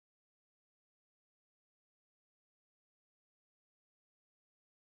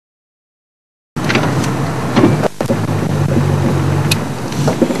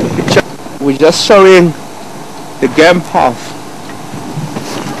we're just showing the game path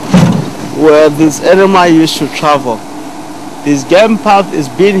where this animal used to travel. This game path has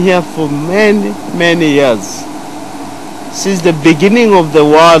been here for many years, since the beginning of the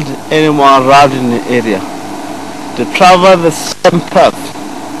world. Animal around in the area, they travel the same path.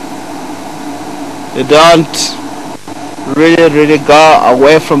 They don't really go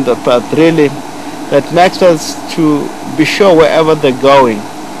away from the path. Really, that makes us to be sure wherever they're going.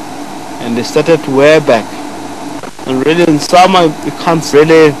 And they started way back. And really in summer you can't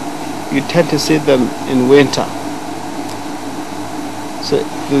really, you tend to see them in winter. So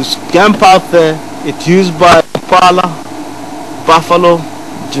this game path there, it's used by impala, buffalo,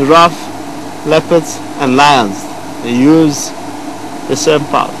 giraffe, leopards and lions. They use the same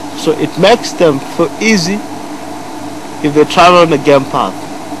path. So it makes them so easy if they travel on the game path,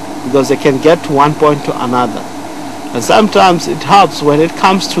 because they can get to one point to another. And sometimes it helps when it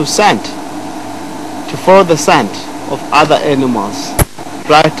comes to scent, to follow the scent of other animals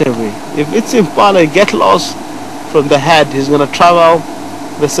right away. If it's impala, get lost from the head, he's going to travel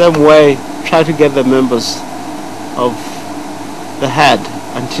the same way, try to get the members of the head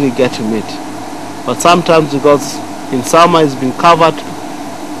until you get to meet. But sometimes, because in summer it's been covered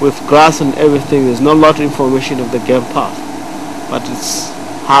with grass and everything, there's not a lot of information of the game path, but it's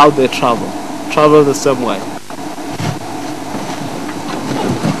how they travel the same way.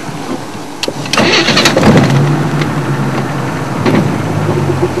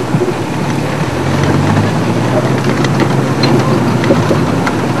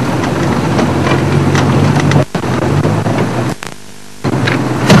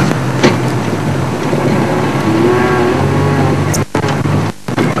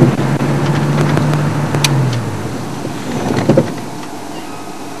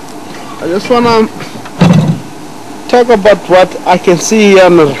 I just want to talk about what I can see here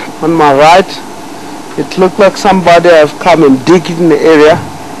on my right. It looked like somebody have come and digged in the area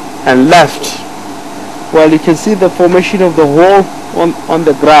and left. Well, you can see the formation of the hole on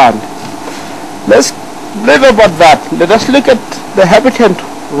the ground. Let's leave about that. Let us look at the habitat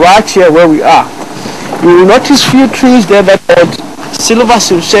right here where we are. You will notice few trees there that are silver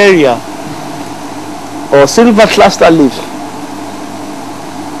suceria or silver cluster leaf.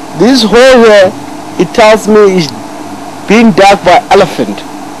 This hole here, it tells me, is being dug by elephant,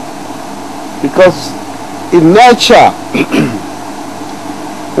 because in nature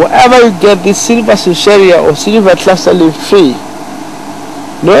wherever you get this silver suceria or silver cluster leaf tree,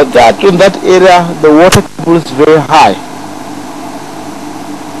 know that in that area the water table is very high.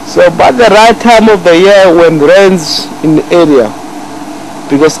 So by the right time of the year when rains in the area,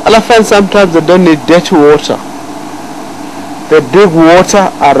 because elephants sometimes they don't need dirty water, they dig water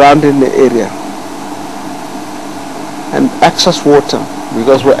around in the area and excess water,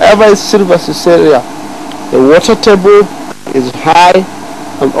 because wherever is silver suceria, the water table is high,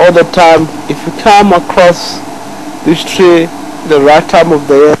 and all the time if you come across this tree the right time of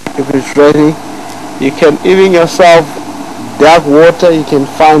the year, if it's raining, you can even yourself dig water, you can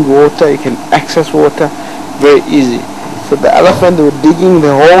find water, you can access water very easy. So the elephant were digging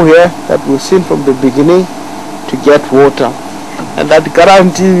the hole here that we've seen from the beginning to get water. And that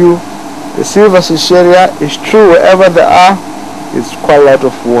guarantee you the silver suceria is true. Wherever they are, it's quite a lot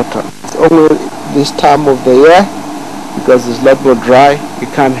of water. It's only this time of the year, because it's a lot more dry, you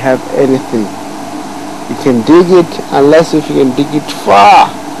can't have anything. You can dig it, unless if you can dig it far,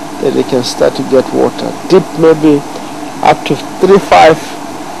 then you can start to get water. Deep, maybe up to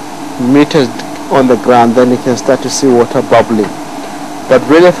 3-5 meters on the ground, then you can start to see water bubbling. But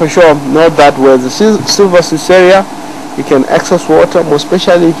really for sure, know that where the silver suceria, you can access water, more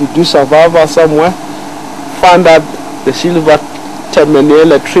especially if you do survival somewhere. Find out the silver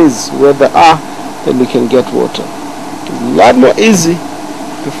terminella trees where they are, then you can get water. It's a lot more easy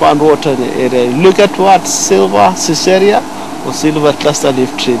to find water in the area. You look at what silver suceria or silver cluster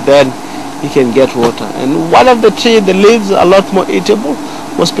leaf tree, then you can get water. And one of the tree, the leaves are a lot more eatable,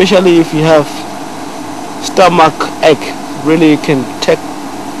 more especially if you have stomach ache. Really, you can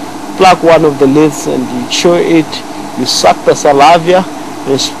pluck one of the leaves and you chew it. You suck the saliva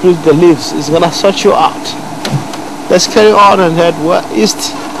and split the leaves. It's gonna sort you out. Let's carry on and head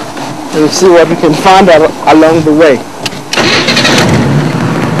east and see what we can find along the way.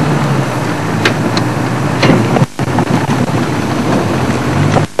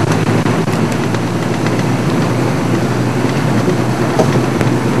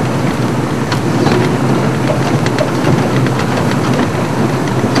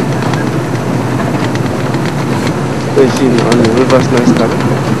 On the river's nice color.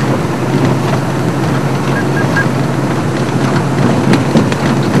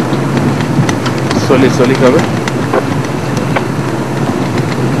 slowly coming.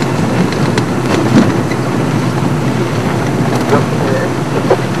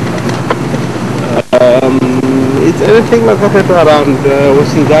 It's anything like that around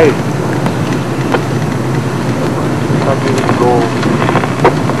Wasingari.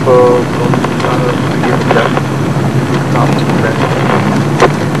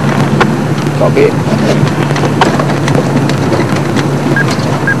 Copy.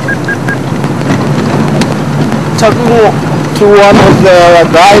 Talking to one of the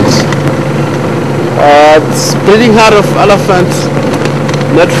guides, it's breeding herd of elephants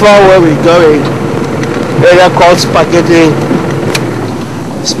not far where we're going. Area called Spaghetti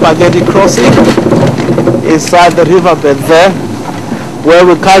Crossing, inside the riverbed there, where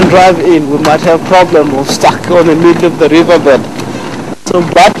we can't drive in. We might have problem or stuck on the middle of the riverbed. So,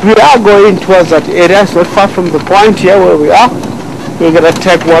 but we are going towards that area. It's not far from the point here where we are. We're going to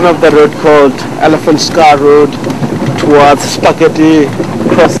take one of the road called Elephant Scar Road towards Spaghetti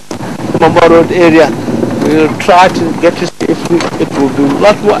Crossing Mamba Road area. We'll try to get to see if it will be a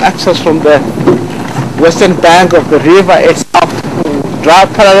lot more access from the western bank of the river itself.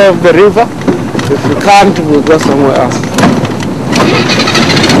 Drive parallel of the river. If we can't, we'll go somewhere else.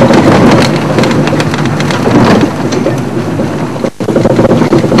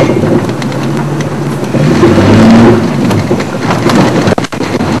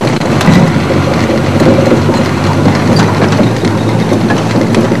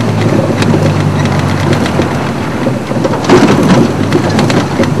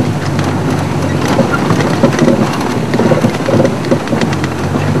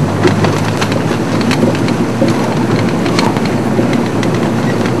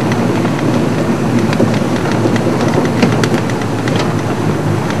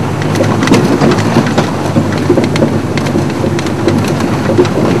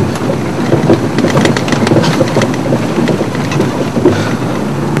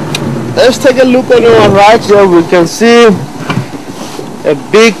 Let's take a look on our right here. We can see a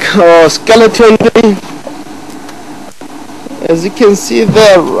big skeleton tree. As you can see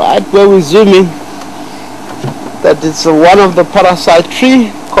there, right where we're zooming, that is one of the parasite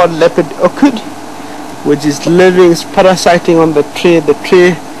tree called Leopard orchid, which is living, is parasiting on the tree. The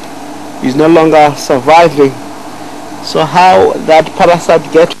tree is no longer surviving. So how that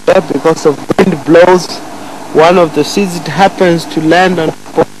parasite gets there? Because of wind blows, one of the seeds, it happens to land on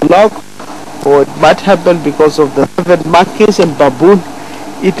top of the log, or it might happen because of the monkeys and baboon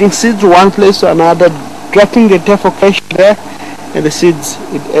eating seeds one place to another, dropping the defecation there, and the seeds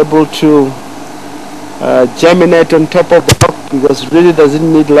is able to germinate on top of the rock, because it really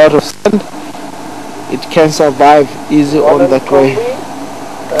doesn't need a lot of sand. It can survive easy on that way.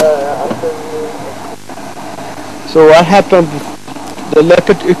 So what happened, the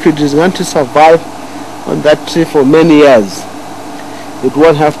leopard orchid is going to survive on that tree for many years. It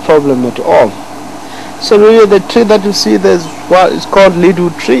won't have problem at all. So really the tree that you see there is what is called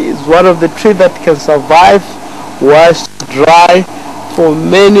leadwood tree. It's one of the trees that can survive whilst dry for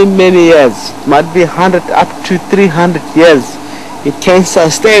many years. Might be 100 up to 300 years. It can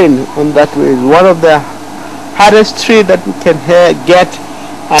sustain on that way. It's one of the hardest trees that we can get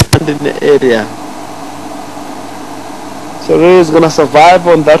around in the area. So really it's going to survive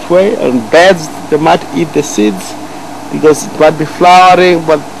on that way, and birds, they might eat the seeds because it might be flowering,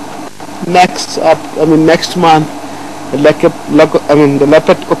 but next month the leopard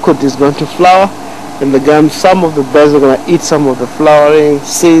orchid is going to flower, and again some of the birds are going to eat some of the flowering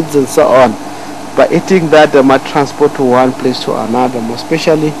seeds and so on. By eating that, they might transport to one place to another,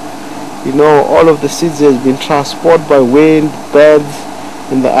 especially, you know, all of the seeds has been transported by wind, birds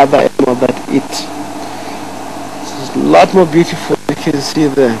and the other animals that eat. It's a lot more beautiful, you can see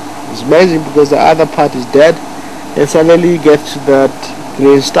there. It's amazing because the other part is dead, and suddenly you get to that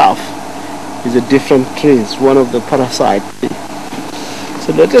green stuff. It's a different tree. It's one of the parasite trees.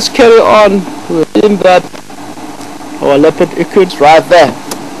 So let us carry on. We're in that our leopard orchids right there.